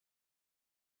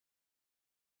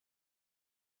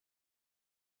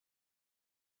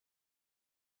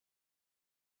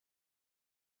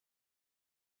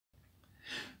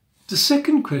The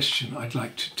second question I'd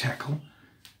like to tackle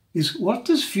is, what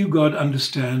does Fugard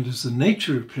understand as the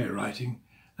nature of playwriting,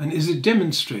 and is it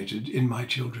demonstrated in My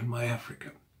Children, My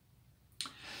Africa?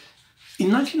 In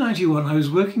 1991, I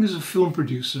was working as a film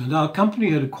producer, and our company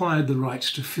had acquired the rights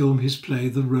to film his play,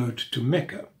 The Road to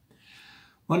Mecca.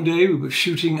 One day we were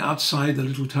shooting outside the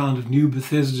little town of New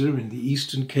Bethesda in the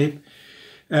Eastern Cape,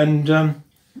 and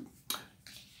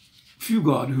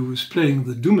Fugard, who was playing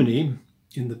the Dumini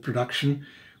in the production,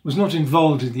 was not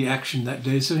involved in the action that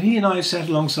day, so he and I sat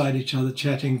alongside each other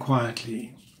chatting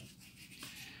quietly.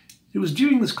 It was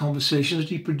during this conversation that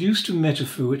he produced a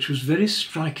metaphor which was very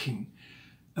striking,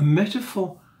 a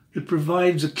metaphor that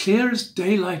provides a clear as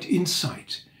daylight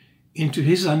insight into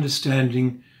his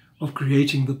understanding of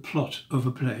creating the plot of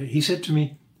a play. He said to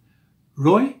me,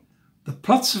 "Roy, the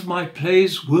plots of my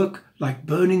plays work like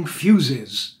burning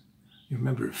fuses." You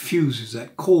remember, a fuse is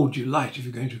that cord you light if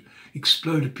you're going to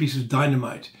explode a piece of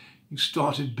dynamite. You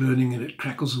start it burning and it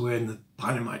crackles away and the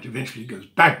dynamite eventually goes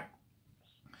bang.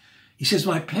 He says,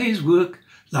 my plays work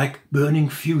like burning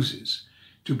fuses.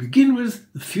 To begin with,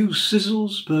 the fuse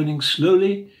sizzles, burning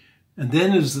slowly, and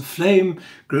then as the flame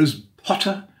grows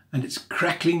hotter and it's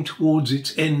crackling towards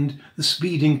its end, the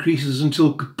speed increases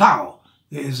until kapow,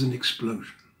 there's an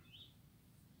explosion.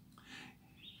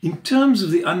 In terms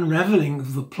of the unravelling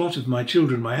of the plot of My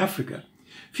Children, My Africa,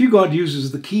 Fugard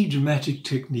uses the key dramatic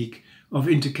technique of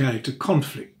intercharacter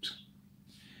conflict.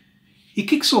 He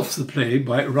kicks off the play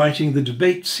by writing the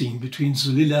debate scene between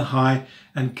Zolila High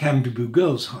and Kamdubu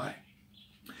Girls High.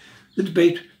 The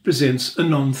debate presents a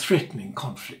non-threatening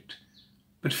conflict,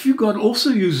 but Fugard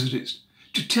also uses it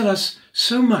to tell us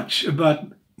so much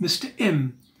about Mr.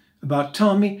 M, about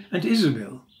Tommy and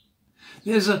Isabel.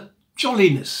 There's a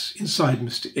jolliness inside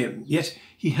Mr. M, yet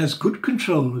he has good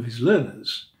control of his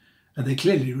learners, and they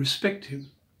clearly respect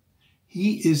him.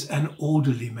 He is an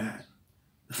orderly man.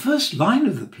 The first line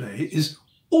of the play is,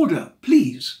 "Order,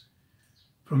 please,"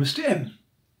 from Mr. M,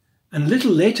 and a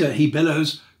little later he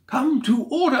bellows, "Come to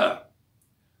order."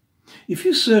 If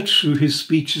you search through his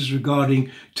speeches regarding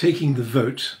taking the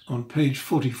vote on page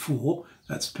 44,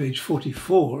 that's page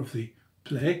 44 of the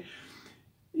play,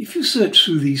 if you search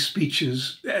through these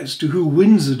speeches as to who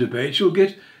wins the debate, you'll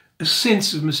get a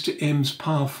sense of Mr. M's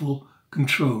powerful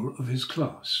control of his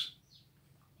class.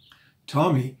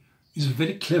 Tommy is a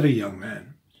very clever young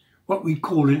man, what we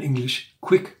call in English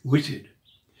quick-witted.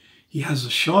 He has a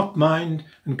sharp mind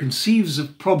and conceives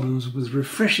of problems with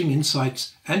refreshing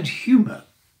insights and humour.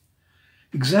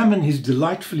 Examine his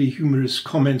delightfully humorous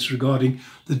comments regarding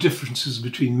the differences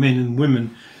between men and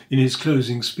women in his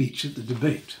closing speech at the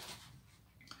debate.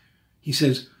 He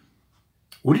says,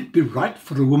 "Would it be right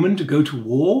for a woman to go to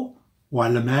war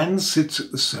while a man sits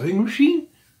at the sewing machine?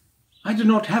 I do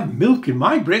not have milk in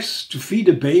my breast to feed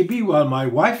a baby while my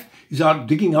wife is out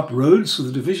digging up roads for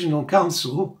the Divisional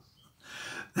Council."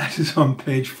 That is on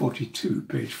page 42,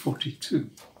 page 42.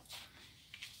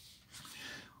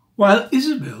 While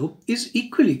Isabel is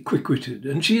equally quick-witted,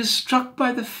 and she is struck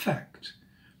by the fact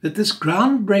that this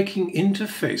groundbreaking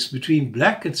interface between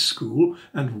black at school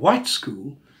and white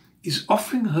school is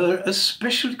offering her a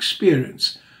special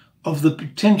experience of the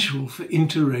potential for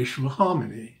interracial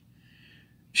harmony.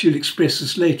 She'll express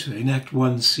this later in Act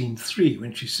 1, Scene 3,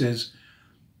 when she says,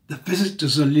 "The visit to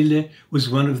Zolile was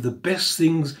one of the best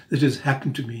things that has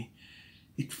happened to me.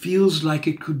 It feels like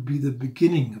it could be the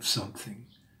beginning of something."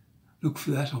 Look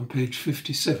for that on page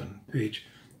 57, page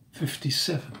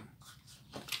 57.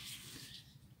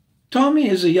 Tommy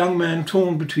is a young man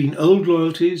torn between old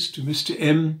loyalties to Mr.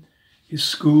 M, his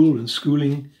school and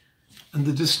schooling, and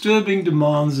the disturbing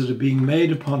demands that are being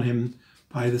made upon him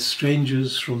by the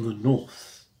strangers from the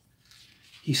north.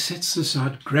 He sets this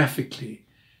out graphically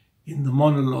in the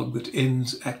monologue that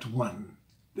ends Act 1.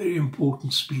 Very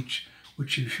important speech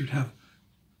which you should have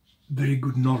very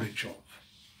good knowledge of.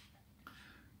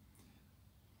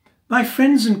 My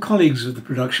friends and colleagues of the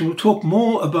production will talk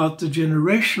more about the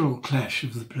generational clash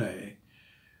of the play.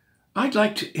 I'd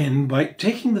like to end by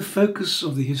taking the focus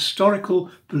of the historical,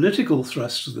 political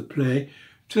thrust of the play,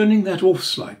 turning that off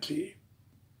slightly.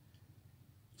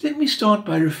 Let me start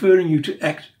by referring you to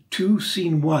Act 2,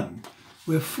 Scene 1,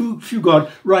 where Fugard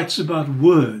writes about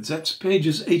words. That's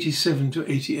pages 87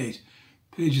 to 88.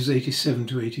 Pages 87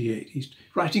 to 88. He's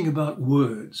writing about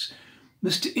words.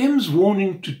 Mr. M's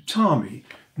warning to Tommy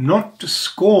not to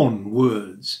scorn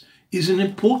words is an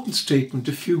important statement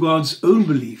of Fugard's own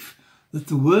belief that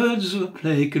the words of a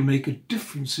play can make a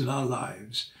difference in our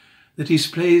lives, that his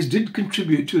plays did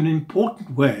contribute to an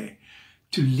important way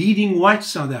to leading white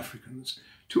South Africans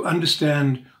to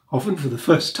understand, often for the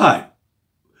first time,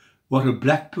 what a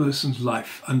black person's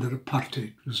life under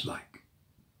apartheid was like.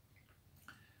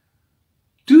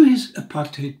 Do his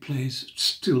apartheid plays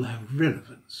still have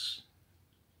relevance?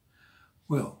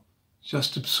 Well,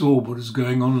 just absorb what is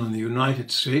going on in the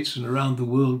United States and around the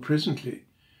world presently.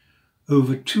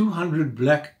 Over 200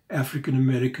 black African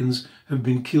Americans have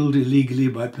been killed illegally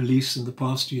by police in the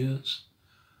past years.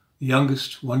 The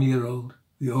youngest 1-year-old,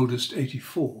 the oldest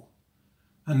 84.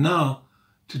 And now,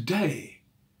 today,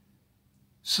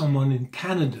 someone in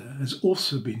Canada has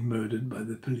also been murdered by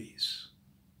the police.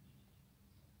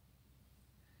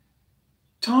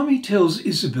 Tommy tells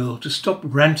Isabel to stop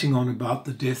ranting on about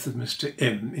the death of Mr.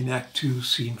 M in Act 2,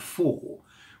 Scene 4,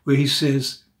 where he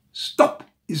says, "Stop,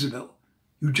 Isabel.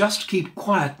 You just keep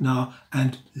quiet now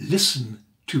and listen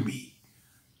to me.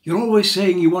 You're always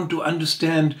saying you want to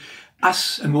understand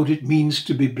us and what it means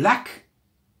to be black."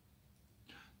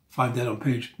 Find that on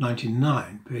page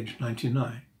 99, page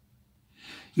 99.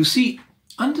 You see,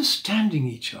 understanding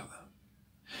each other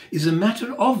is a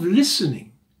matter of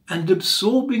listening and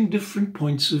absorbing different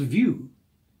points of view.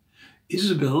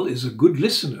 Isabel is a good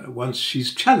listener once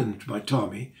she's challenged by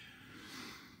Tommy,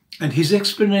 and his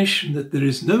explanation that there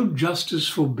is no justice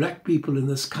for black people in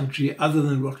this country other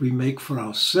than what we make for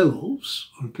ourselves,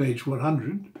 on page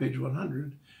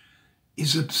 100,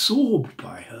 is absorbed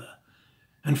by her.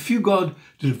 And Fugard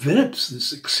develops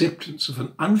this acceptance of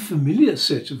an unfamiliar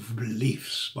set of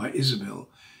beliefs by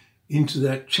Isabel into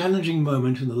that challenging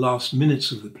moment in the last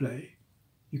minutes of the play.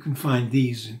 You can find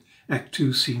these in Act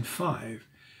 2, Scene 5,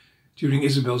 during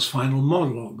Isabel's final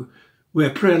monologue,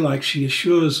 where, prayer-like, she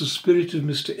assures the spirit of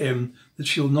Mr. M that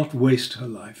she'll not waste her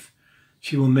life.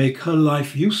 She will make her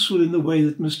life useful in the way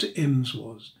that Mr. M's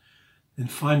was. Then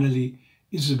finally,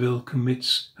 Isabel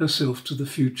commits herself to the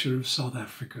future of South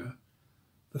Africa.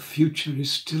 The future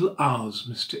is still ours,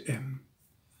 Mr. M.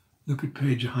 Look at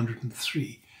page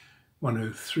 103.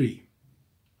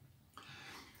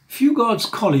 Fugard's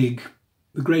colleague,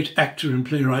 the great actor and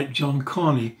playwright John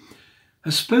Carney,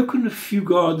 has spoken of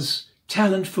Fugard's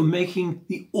talent for making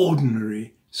the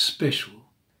ordinary special.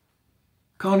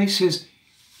 Carney says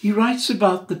he writes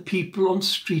about the people on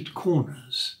street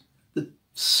corners, the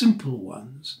simple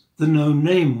ones, the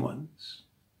no-name ones.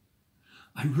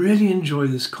 I really enjoy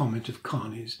this comment of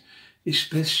Carney's,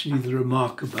 especially the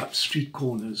remark about street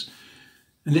corners.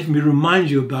 And let me remind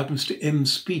you about Mr.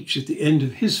 M's speech at the end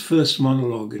of his first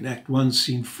monologue in Act 1,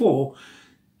 Scene 4.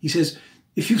 He says,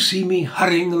 "If you see me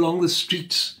hurrying along the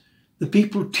streets, the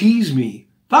people tease me.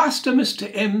 'Faster,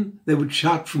 Mr. M,' they would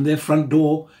shout from their front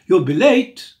door. 'You'll be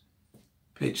late.'"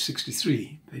 Page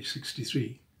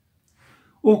 63.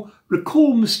 Or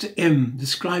recall Mr. M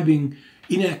describing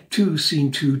in Act 2,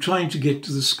 Scene 2, trying to get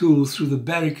to the school through the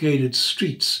barricaded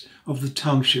streets of the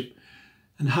township,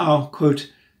 and how,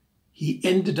 quote, "he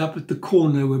ended up at the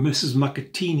corner where Mrs.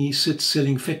 Makatini sits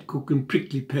selling vetkoek and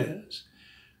prickly pears.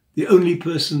 The only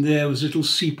person there was little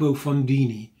Sipo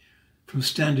Fondini from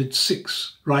Standard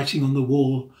 6, writing on the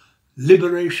wall,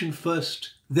 'Liberation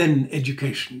first, then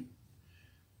education.'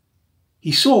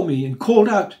 He saw me and called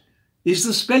out, 'Is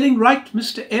the spelling right,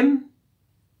 Mr. M?'"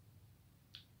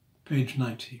 Page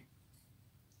 90.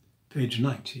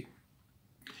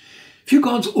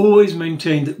 Fugard's always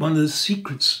maintained that one of the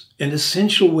secrets and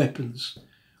essential weapons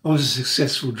of a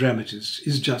successful dramatist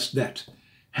is just that,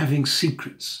 having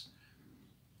secrets.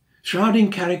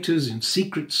 Shrouding characters in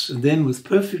secrets and then with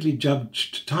perfectly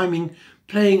judged timing,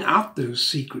 playing out those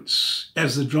secrets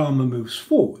as the drama moves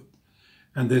forward.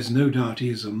 And there's no doubt he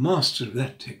is a master of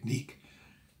that technique.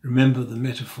 Remember the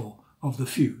metaphor of the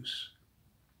fuse.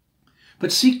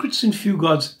 But secrets in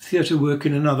Fugard's theatre work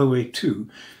in another way too.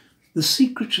 The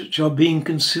secrets which are being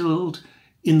concealed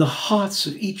in the hearts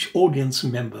of each audience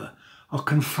member are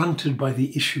confronted by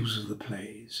the issues of the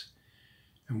plays.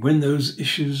 And when those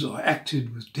issues are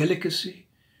acted with delicacy,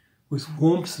 with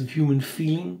warmth of human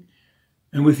feeling,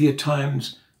 and with the at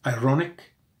times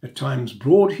ironic, at times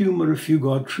broad humour of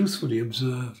Fugard truthfully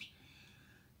observed,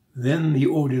 then the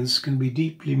audience can be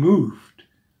deeply moved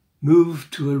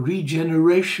to a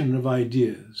regeneration of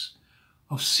ideas,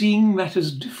 of seeing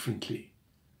matters differently,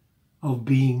 of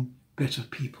being better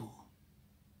people.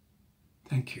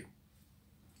 Thank you.